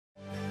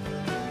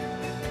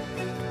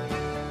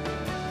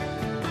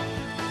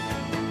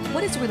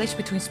What is the relation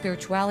between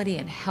spirituality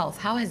and health?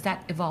 How has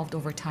that evolved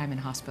over time in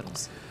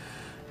hospitals?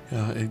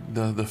 Yeah,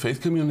 the faith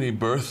community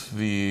birthed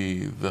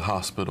the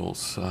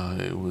hospitals.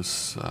 It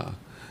was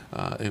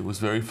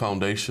very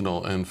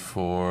foundational, and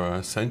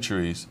for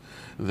centuries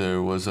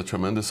there was a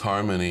tremendous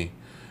harmony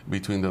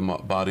between the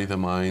body, the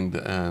mind,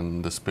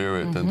 and the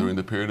spirit. And during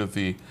the period of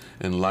the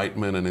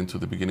Enlightenment and into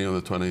the beginning of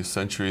the 20th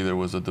century, there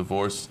was a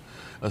divorce,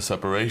 a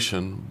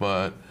separation.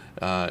 But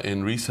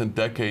in recent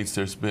decades,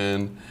 there's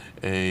been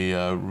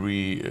a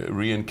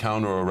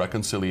re-encounter or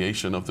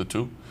reconciliation of the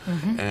two.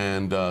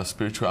 And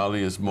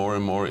spirituality is more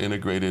and more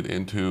integrated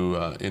into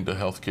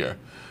healthcare.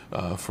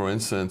 For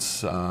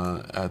instance,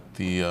 at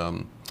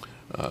the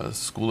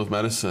School of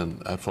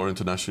Medicine at Florida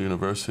International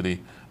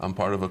University, I'm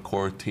part of a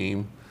core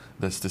team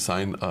that's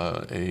designed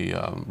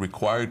a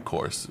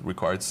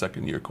required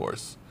second-year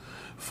course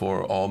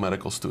for all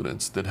medical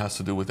students that has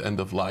to do with end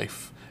of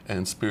life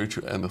and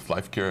spiritual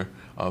end-of-life care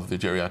of the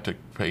geriatric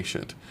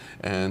patient.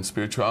 And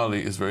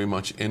spirituality is very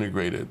much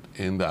integrated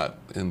in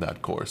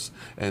that course.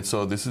 And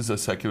so this is a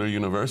secular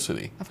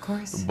university. Of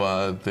course.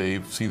 But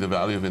they see the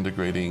value of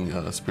integrating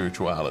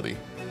spirituality.